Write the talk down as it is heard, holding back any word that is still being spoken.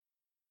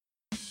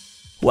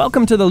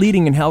Welcome to the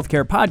Leading in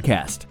Healthcare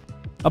podcast,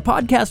 a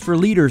podcast for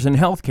leaders in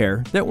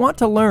healthcare that want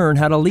to learn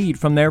how to lead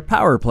from their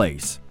power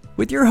place.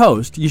 With your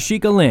host,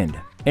 Yashika Lind,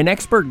 an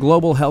expert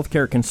global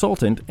healthcare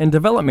consultant and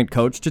development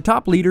coach to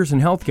top leaders in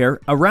healthcare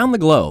around the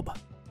globe.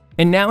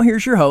 And now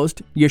here's your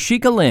host,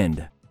 Yashika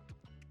Lind.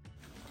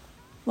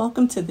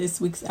 Welcome to this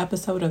week's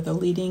episode of the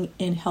Leading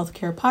in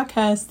Healthcare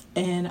podcast,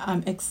 and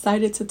I'm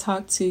excited to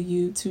talk to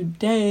you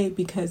today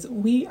because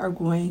we are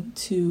going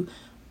to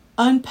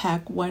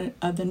unpack one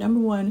of the number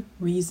one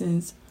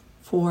reasons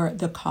for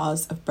the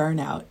cause of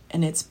burnout,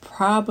 and it's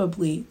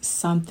probably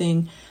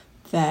something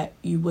that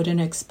you wouldn't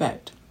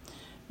expect.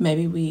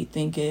 Maybe we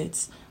think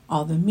it's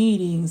all the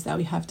meetings that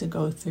we have to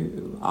go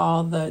through,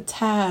 all the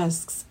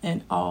tasks,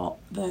 and all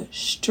the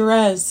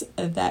stress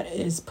that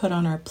is put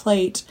on our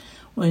plate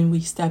when we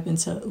step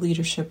into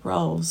leadership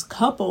roles,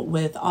 coupled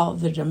with all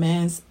the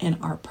demands in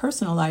our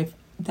personal life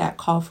that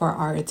call for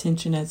our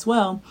attention as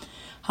well.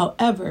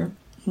 However,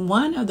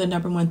 one of the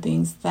number one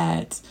things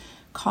that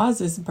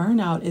causes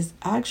burnout is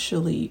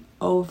actually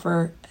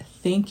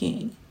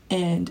overthinking,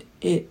 and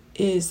it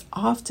is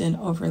often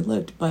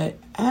overlooked. But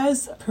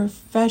as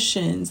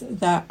professions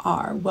that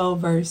are well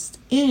versed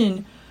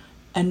in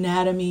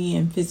anatomy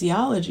and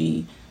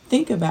physiology,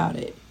 think about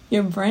it.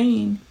 Your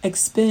brain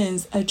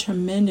expends a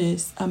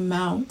tremendous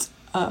amount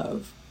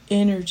of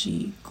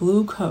energy,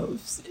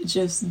 glucose,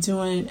 just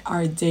doing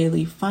our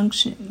daily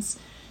functions.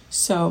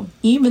 So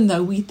even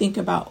though we think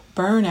about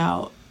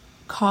burnout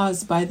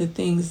caused by the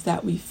things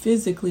that we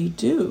physically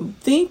do,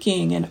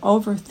 thinking and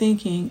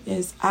overthinking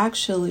is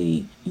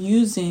actually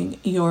using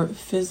your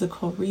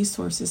physical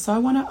resources. So I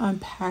want to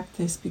unpack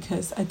this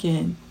because,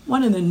 again,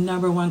 one of the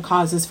number one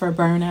causes for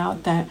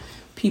burnout that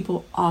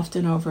people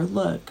often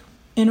overlook.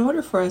 In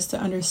order for us to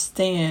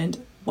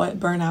understand what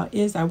burnout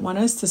is, I want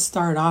us to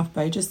start off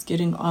by just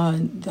getting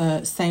on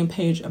the same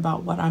page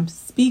about what I'm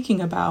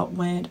speaking about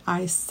when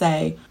I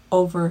say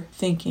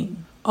overthinking.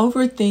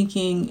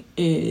 Overthinking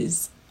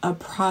is a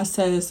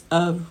process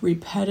of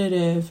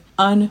repetitive,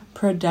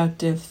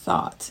 unproductive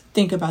thought.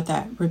 Think about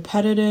that.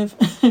 Repetitive,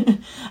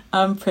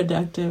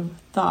 unproductive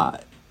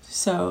thought.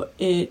 So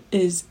it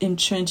is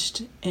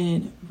entrenched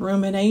in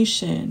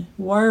rumination,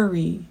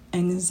 worry,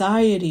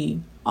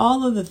 anxiety,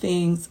 all of the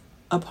things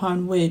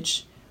upon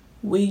which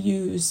we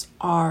use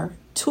our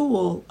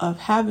tool of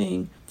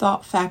having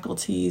thought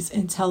faculties,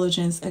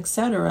 intelligence,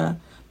 etc.,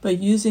 but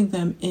using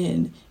them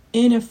in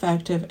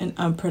ineffective and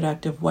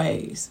unproductive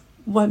ways.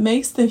 What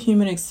makes the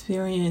human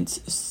experience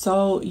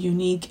so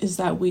unique is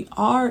that we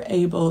are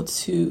able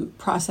to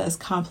process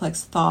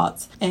complex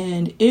thoughts.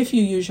 And if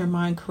you use your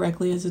mind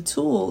correctly as a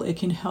tool, it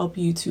can help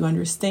you to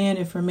understand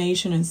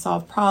information and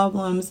solve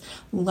problems,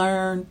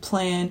 learn,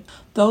 plan.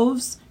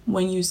 Those,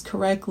 when used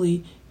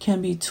correctly,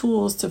 can be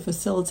tools to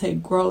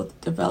facilitate growth,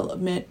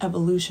 development,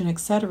 evolution,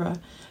 etc.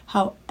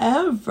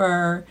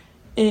 However,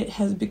 it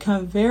has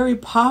become very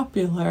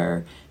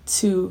popular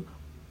to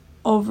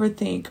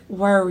overthink,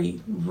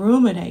 worry,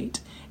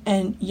 ruminate.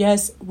 And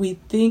yes, we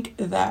think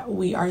that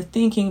we are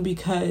thinking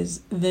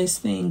because this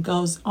thing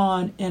goes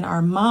on in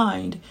our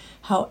mind.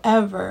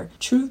 However,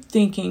 true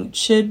thinking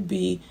should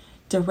be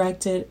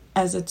directed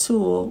as a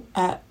tool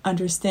at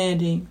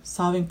understanding,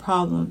 solving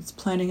problems,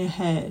 planning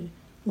ahead,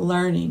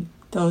 learning,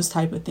 those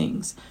type of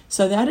things.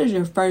 So that is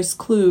your first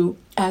clue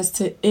as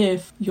to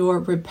if your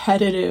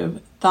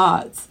repetitive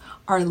thoughts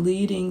are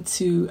leading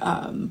to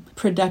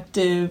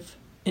productive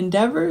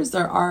endeavors,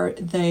 or are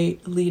they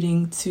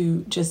leading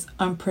to just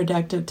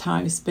unproductive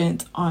time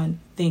spent on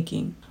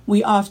thinking.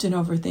 We often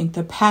overthink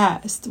the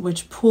past,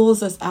 which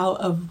pulls us out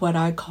of what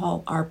I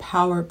call our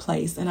power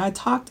place. And I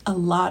talked a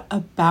lot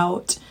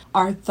about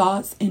our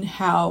thoughts and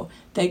how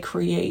they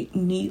create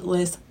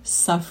needless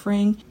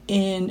suffering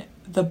in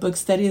the book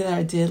study that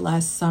I did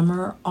last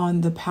summer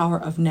on the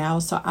power of now.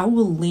 So I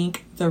will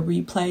link the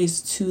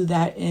replays to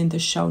that in the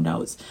show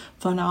notes.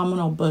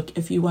 Phenomenal book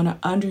if you want to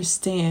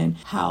understand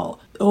how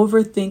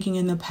overthinking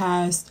in the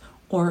past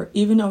or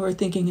even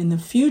overthinking in the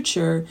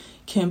future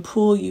can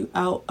pull you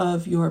out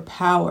of your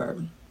power.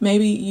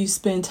 Maybe you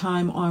spend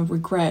time on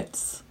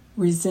regrets,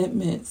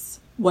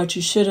 resentments, what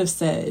you should have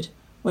said,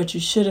 what you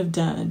should have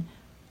done,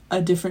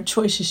 a different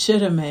choice you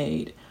should have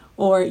made.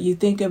 Or you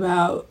think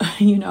about,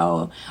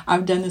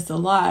 I've done this a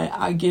lot.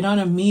 I get on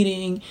a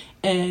meeting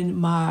and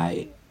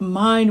my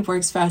mind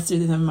works faster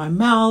than my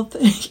mouth,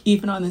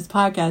 even on this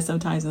podcast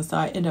sometimes. And so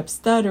I end up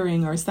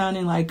stuttering or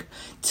sounding like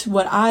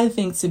what I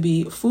think to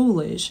be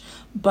foolish.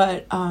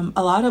 But a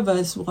lot of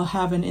us will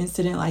have an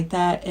incident like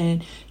that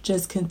and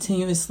just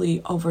continuously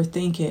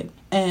overthink it.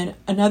 And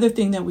another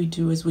thing that we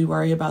do is we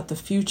worry about the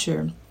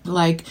future.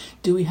 Like,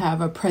 do we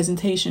have a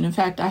presentation? In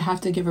fact, I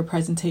have to give a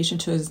presentation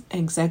to an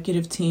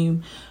executive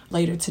team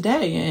later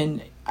today.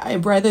 And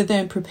rather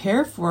than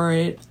prepare for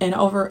it and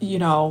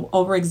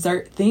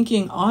overexert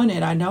thinking on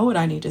it, I know what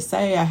I need to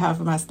say. I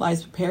have my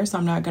slides prepared, so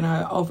I'm not going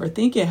to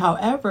overthink it.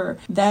 However,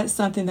 that's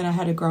something that I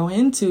had to grow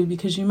into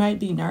because you might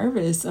be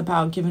nervous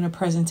about giving a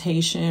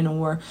presentation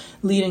or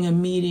leading a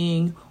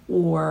meeting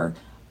or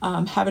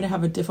having to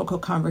have a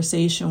difficult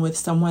conversation with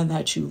someone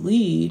that you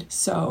lead.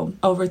 So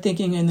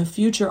overthinking in the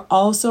future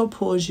also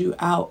pulls you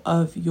out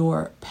of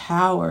your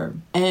power.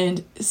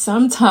 And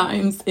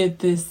sometimes if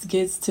this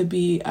gets to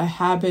be a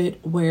habit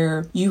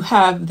where you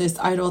have this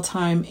idle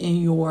time in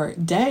your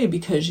day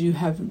because you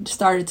have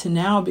started to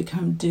now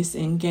become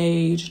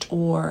disengaged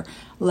or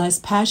less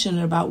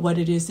passionate about what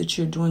it is that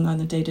you're doing on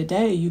the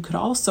day-to-day, you could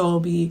also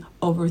be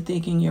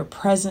overthinking your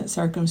present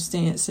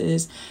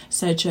circumstances,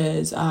 such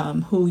as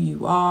who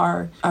you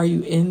are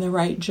you in the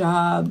right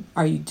job,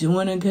 are you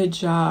doing a good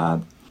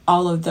job,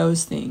 all of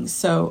those things.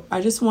 So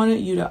I just wanted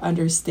you to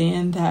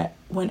understand that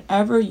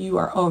whenever you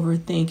are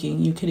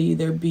overthinking, you could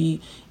either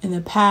be in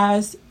the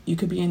past, you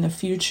could be in the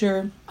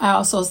future. I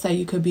also say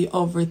you could be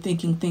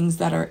overthinking things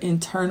that are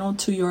internal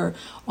to your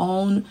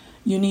own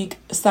unique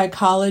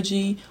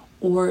psychology,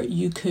 or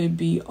you could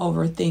be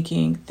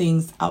overthinking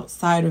things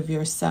outside of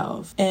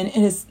yourself. And it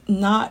is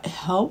not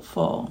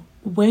helpful.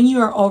 When you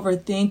are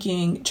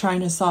overthinking, trying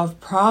to solve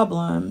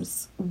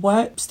problems,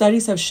 what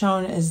studies have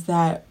shown is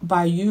that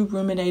by you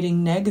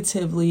ruminating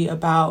negatively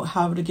about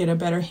how to get a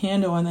better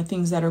handle on the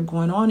things that are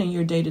going on in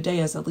your day-to-day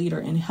as a leader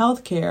in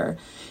healthcare,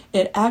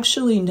 it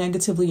actually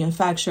negatively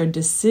impacts your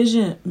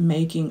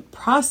decision-making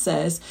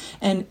process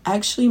and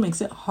actually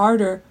makes it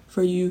harder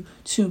for you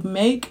to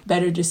make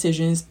better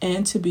decisions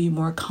and to be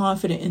more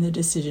confident in the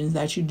decisions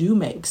that you do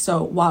make.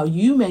 So while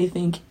you may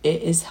think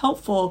it is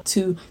helpful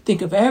to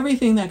think of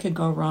everything that could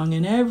go wrong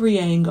in every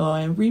angle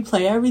and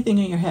replay everything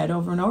in your head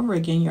over and over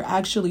again, you're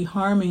actually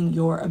harming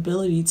your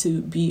ability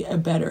to be a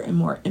better and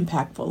more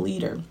impactful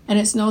leader. And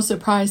it's no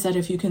surprise that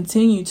if you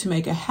continue to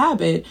make a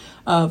habit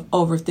of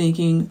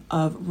overthinking,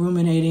 of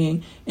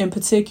ruminating, in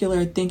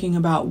particular thinking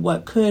about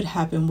what could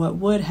happen, what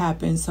would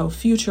happen, so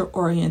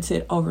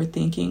future-oriented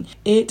overthinking,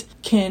 it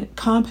can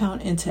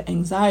compound into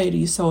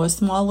anxiety. So a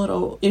small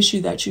little issue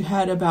that you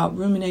had about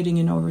ruminating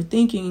and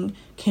overthinking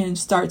can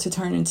start to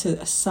turn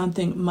into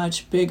something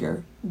much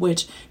bigger,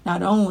 which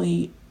not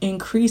only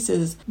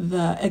increases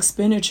the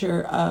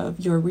expenditure of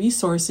your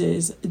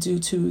resources due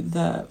to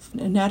the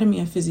anatomy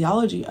and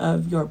physiology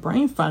of your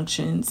brain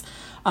functions,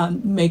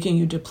 making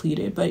you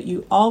depleted, but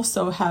you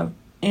also have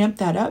amp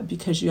that up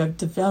because you have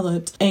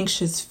developed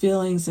anxious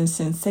feelings and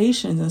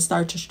sensations and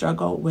start to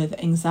struggle with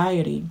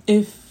anxiety.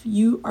 If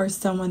you are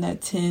someone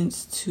that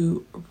tends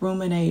to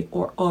ruminate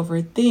or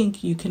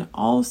overthink, you can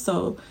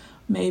also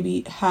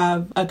maybe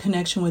have a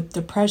connection with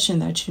depression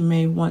that you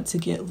may want to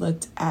get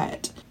looked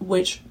at,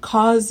 which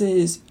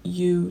causes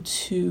you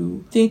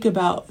to think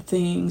about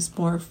things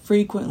more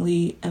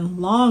frequently and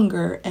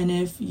longer. And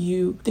if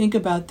you think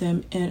about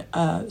them in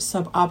a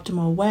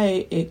suboptimal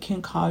way, it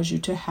can cause you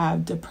to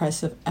have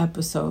depressive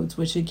episodes,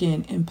 which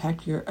again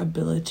impact your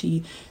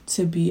ability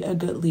to be a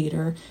good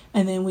leader.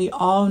 And then we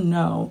all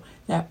know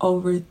that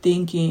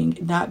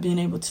overthinking, not being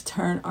able to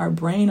turn our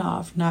brain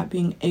off, not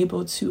being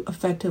able to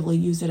effectively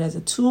use it as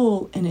a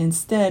tool and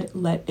instead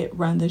let it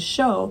run the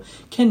show,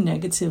 can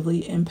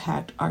negatively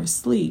impact our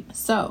sleep.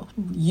 So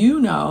you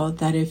know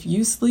that if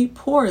you sleep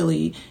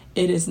poorly,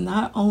 it is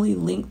not only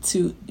linked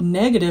to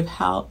negative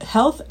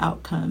health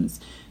outcomes,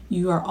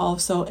 you are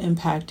also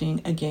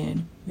impacting,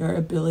 again, your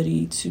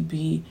ability to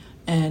be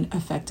an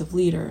effective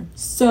leader.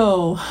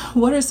 So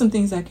what are some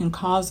things that can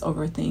cause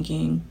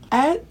overthinking?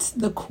 At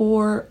the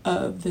core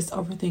of this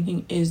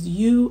overthinking is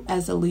you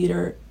as a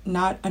leader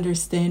not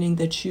understanding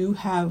that you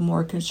have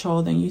more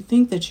control than you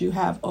think that you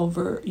have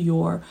over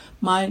your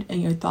mind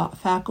and your thought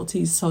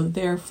faculties. So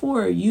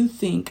therefore you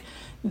think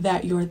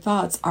that your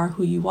thoughts are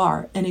who you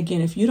are. And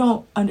again, if you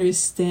don't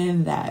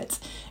understand that,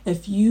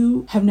 if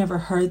you have never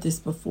heard this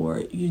before,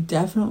 you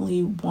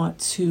definitely want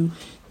to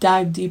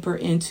dive deeper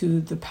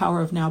into the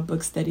Power of Now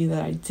book study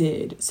that I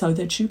did so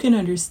that you can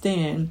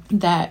understand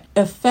that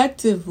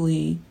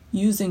effectively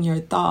using your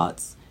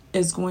thoughts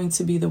is going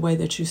to be the way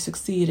that you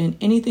succeed. And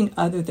anything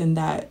other than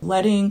that,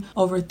 letting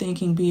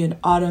overthinking be an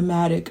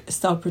automatic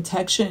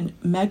self-protection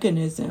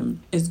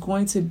mechanism is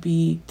going to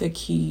be the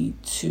key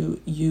to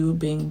you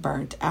being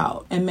burnt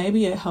out. And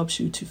maybe it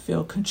helps you to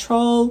feel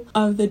control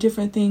of the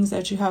different things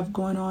that you have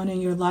going on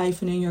in your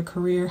life and in your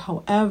career.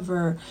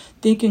 However,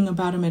 thinking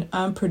about them in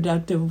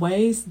unproductive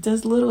ways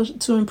does little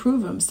to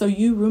improve them. So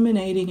you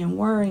ruminating and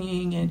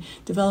worrying and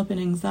developing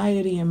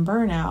anxiety and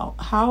burnout,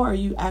 how are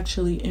you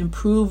actually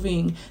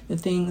improving the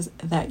things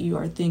that you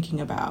are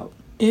thinking about?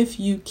 If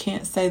you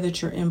can't say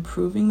that you're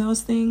improving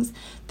those things,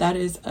 that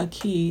is a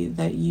key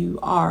that you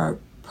are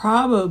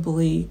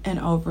probably an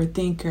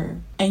overthinker.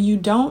 And you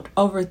don't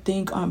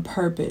overthink on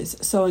purpose.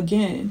 So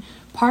again,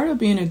 part of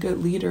being a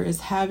good leader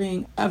is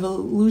having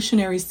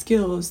evolutionary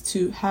skills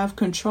to have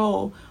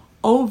control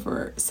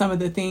over some of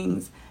the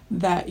things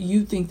that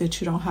you think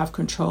that you don't have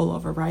control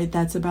over, right?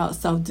 That's about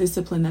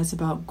self-discipline, that's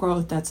about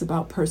growth, that's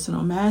about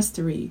personal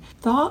mastery.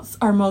 Thoughts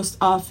are most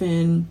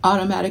often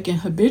automatic and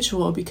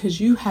habitual because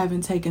you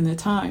haven't taken the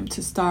time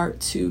to start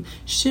to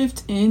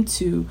shift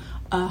into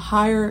a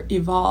higher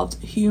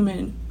evolved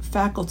human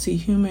faculty,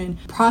 human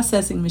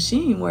processing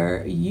machine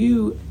where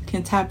you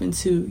can tap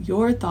into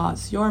your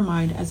thoughts, your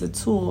mind as a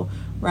tool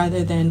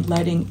rather than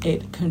letting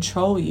it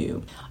control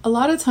you. A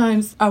lot of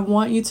times I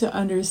want you to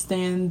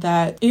understand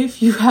that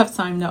if you have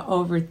time to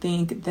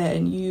overthink,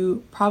 then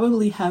you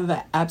probably have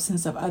an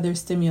absence of other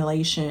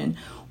stimulation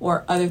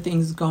or other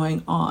things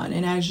going on.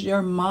 And as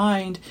your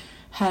mind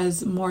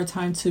has more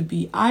time to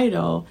be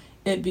idle,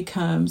 it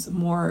becomes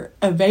more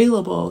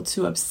available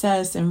to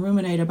obsess and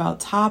ruminate about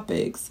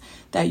topics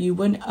that you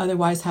wouldn't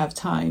otherwise have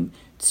time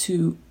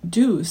to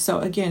do. So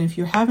again, if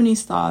you're having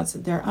these thoughts,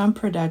 they're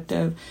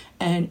unproductive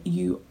and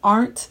you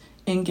aren't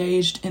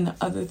engaged in the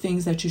other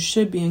things that you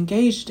should be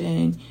engaged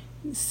in,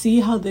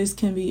 see how this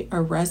can be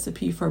a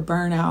recipe for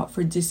burnout,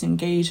 for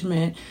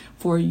disengagement,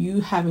 for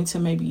you having to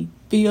maybe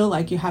feel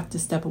like you have to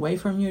step away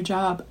from your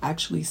job,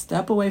 actually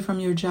step away from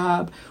your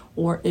job,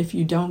 or if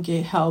you don't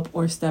get help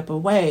or step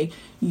away,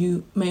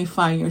 you may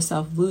find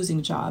yourself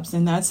losing jobs.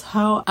 And that's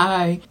how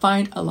I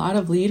find a lot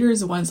of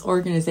leaders, once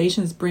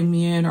organizations bring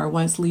me in or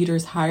once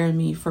leaders hire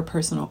me for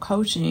personal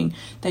coaching,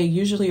 they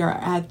usually are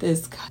at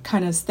this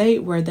kind of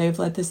state where they've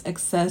let this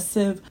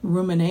excessive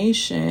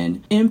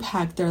rumination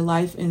impact their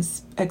life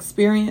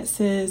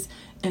experiences,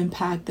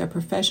 impact their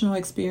professional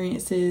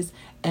experiences,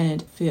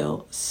 and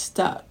feel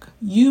stuck.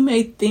 You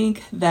may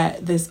think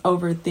that this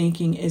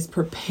overthinking is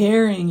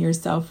preparing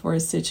yourself for a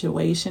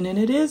situation, and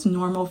it is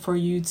normal for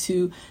you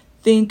to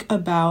think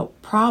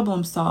about,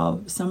 problem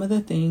solve some of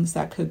the things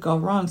that could go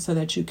wrong so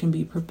that you can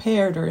be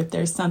prepared. Or if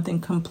there's something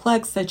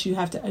complex that you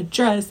have to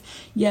address,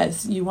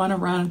 yes, you want to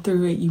run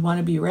through it, you want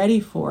to be ready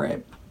for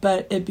it.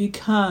 But it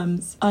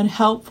becomes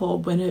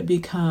unhelpful when it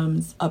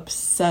becomes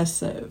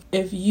obsessive.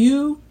 If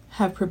you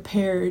have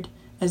prepared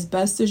as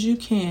best as you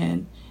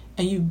can,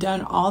 and you've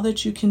done all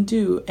that you can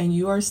do, and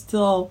you are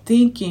still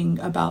thinking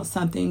about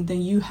something,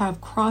 then you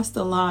have crossed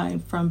the line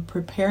from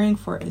preparing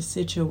for a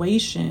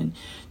situation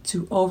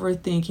to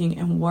overthinking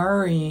and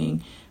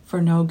worrying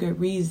for no good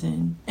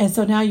reason. And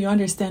so now you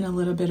understand a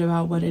little bit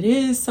about what it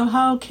is. So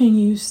how can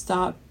you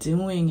stop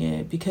doing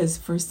it? Because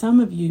for some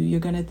of you, you're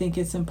going to think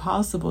it's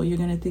impossible. You're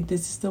going to think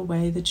this is the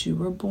way that you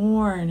were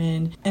born,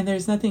 and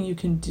there's nothing you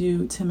can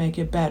do to make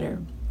it better.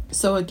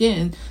 So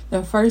again,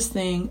 the first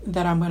thing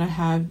that I'm going to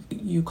have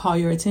you call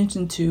your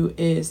attention to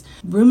is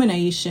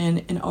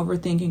rumination and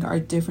overthinking are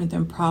different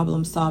than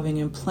problem solving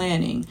and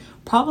planning.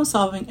 Problem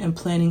solving and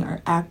planning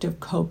are active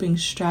coping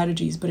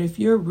strategies, but if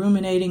you're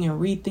ruminating and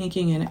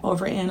rethinking and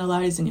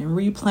overanalyzing and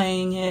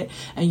replaying it,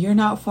 and you're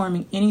not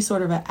forming any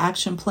sort of an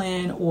action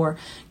plan or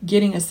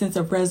getting a sense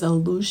of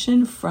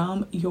resolution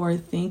from your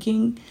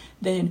thinking,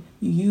 then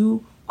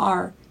you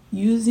are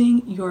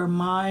using your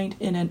mind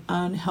in an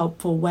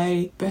unhelpful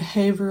way.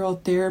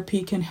 Behavioral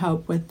therapy can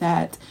help with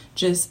that.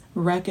 Just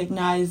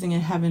recognizing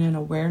and having an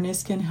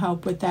awareness can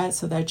help with that,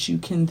 so that you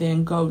can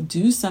then go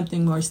do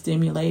something more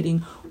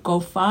stimulating.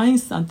 Go find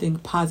something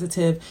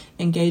positive,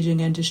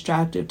 engaging, and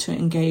distractive to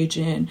engage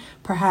in.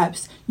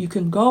 Perhaps you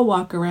can go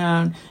walk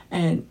around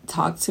and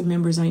talk to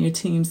members on your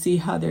team, see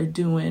how they're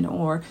doing,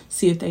 or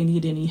see if they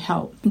need any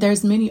help.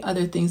 There's many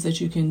other things that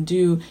you can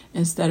do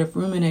instead of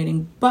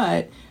ruminating,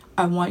 but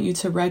I want you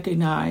to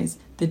recognize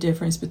the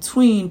difference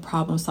between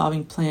problem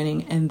solving,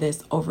 planning, and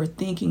this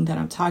overthinking that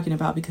I'm talking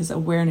about, because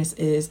awareness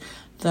is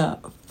the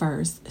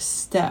first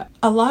step.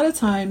 A lot of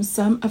times,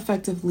 some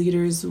effective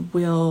leaders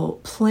will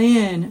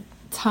plan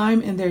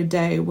time in their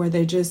day where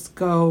they just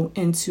go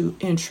into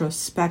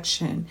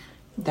introspection.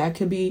 That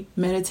could be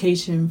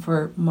meditation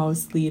for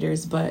most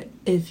leaders, but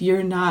if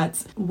you're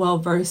not well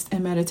versed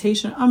in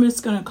meditation, I'm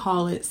just going to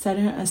call it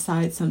setting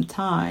aside some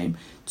time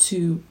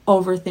to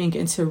overthink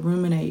and to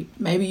ruminate.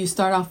 Maybe you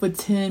start off with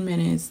 10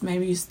 minutes,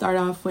 maybe you start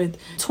off with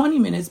 20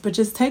 minutes, but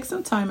just take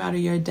some time out of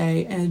your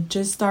day and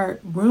just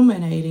start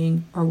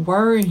ruminating or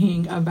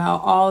worrying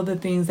about all the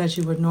things that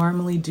you would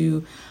normally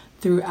do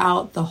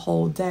throughout the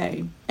whole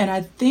day. And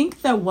I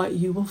think that what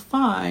you will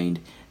find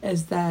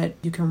is that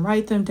you can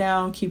write them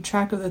down, keep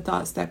track of the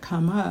thoughts that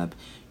come up.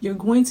 You're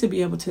going to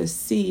be able to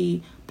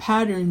see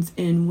patterns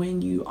in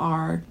when you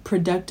are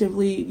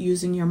productively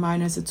using your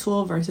mind as a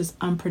tool versus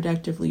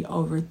unproductively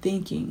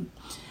overthinking.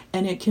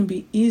 And it can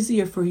be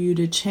easier for you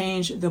to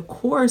change the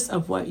course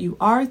of what you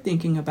are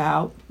thinking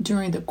about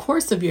during the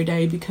course of your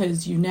day,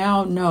 because you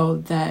now know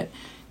that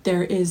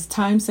there is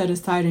time set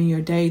aside in your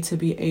day to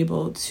be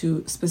able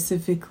to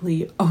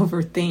specifically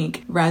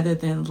overthink rather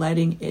than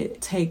letting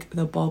it take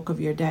the bulk of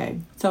your day.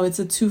 So it's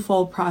a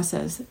twofold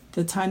process.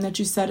 The time that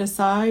you set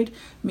aside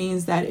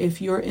means that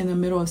if you're in the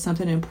middle of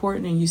something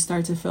important and you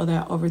start to feel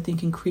that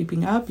overthinking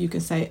creeping up, you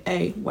can say,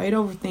 hey, wait,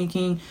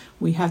 overthinking,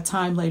 we have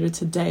time later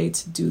today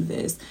to do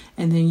this.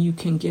 And then you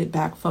can get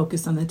back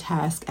focused on the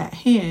task at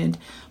hand.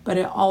 But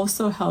it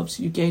also helps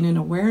you gain an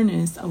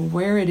awareness of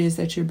where it is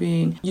that you're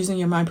using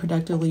your mind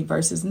productively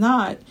versus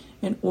not,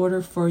 in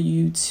order for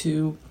you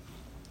to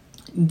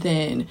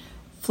then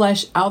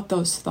flesh out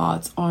those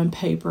thoughts on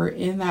paper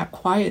in that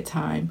quiet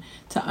time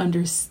to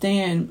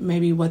understand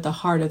maybe what the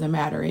heart of the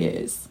matter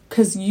is.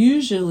 Because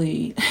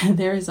usually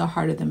there is a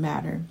heart of the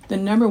matter. The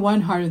number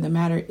one heart of the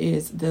matter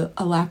is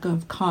a lack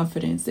of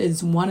confidence.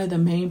 Is one of the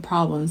main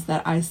problems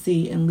that I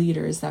see in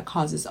leaders that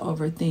causes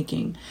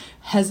overthinking,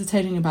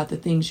 hesitating about the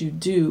things you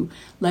do,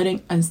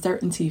 letting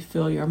uncertainty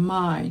fill your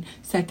mind,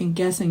 second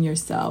guessing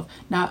yourself,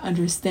 not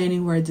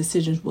understanding where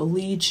decisions will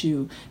lead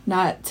you,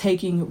 not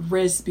taking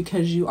risks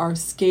because you are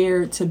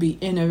scared to be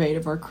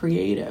innovative or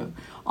creative.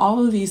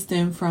 All of these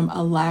stem from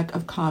a lack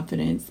of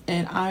confidence,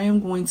 and I am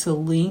going to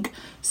link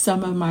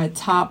some of my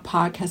top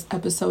podcast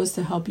episodes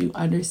to help you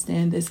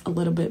understand this a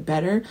little bit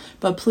better.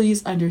 But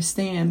please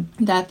understand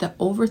that the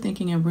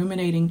overthinking and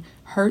ruminating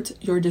hurt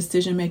your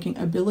decision-making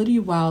ability,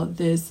 while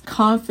this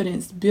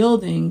confidence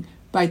building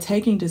by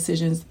taking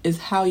decisions is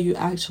how you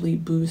actually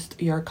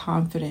boost your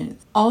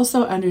confidence.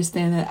 Also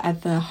understand that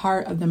at the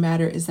heart of the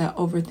matter is that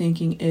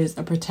overthinking is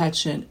a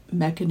protection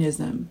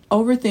mechanism.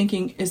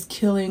 Overthinking is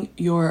killing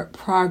your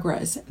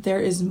progress. There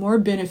is more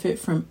benefit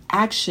from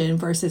action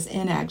versus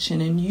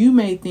inaction. And you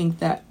may think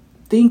that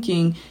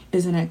thinking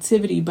is an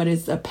activity, but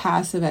it's a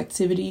passive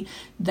activity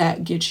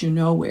that gets you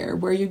nowhere.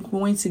 Where you're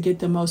going to get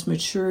the most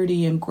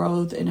maturity and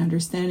growth and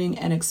understanding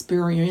and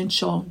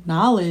experiential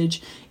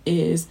knowledge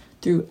is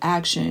through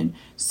action.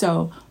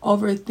 So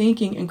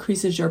overthinking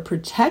increases your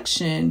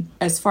protection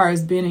as far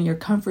as being in your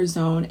comfort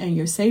zone and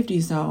your safety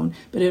zone,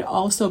 but it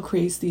also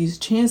creates these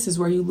chances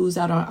where you lose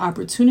out on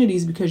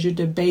opportunities because you're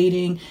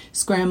debating,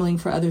 scrambling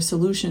for other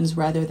solutions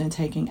rather than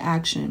taking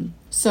action.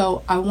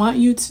 So I want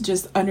you to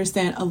just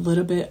understand a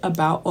little bit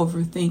about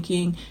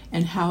overthinking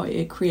and how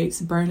it creates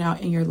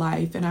burnout in your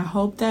life. And I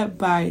hope that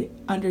by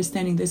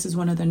understanding this is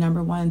one of the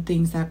number one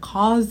things that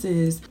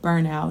causes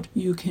burnout,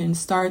 you can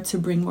start to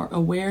bring more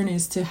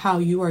awareness to how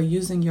you are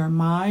using your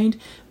mind,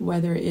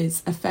 whether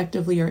it's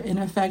effectively or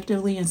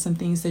ineffectively, and some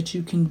things that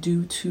you can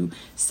do to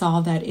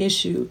solve that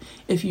issue.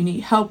 If you need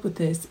help with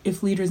this,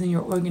 if leaders in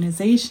your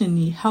organization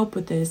need help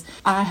with this,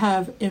 I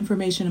have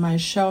information in my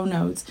show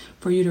notes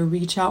for you to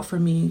reach out for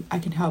me.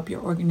 I can help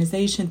your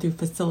organization through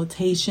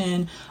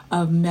facilitation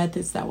of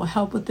methods that will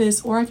help with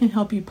this, or I can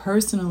help you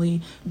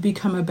personally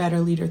become a better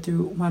leader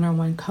through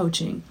one-on-one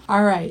coaching.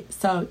 All right,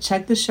 so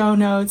check the show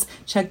notes,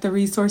 check the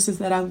resources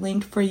that I've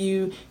linked for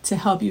you to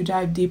help you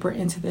dive deeper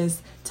into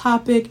this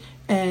topic,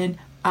 and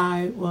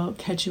I will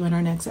catch you in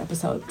our next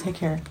episode. Take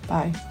care.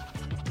 Bye.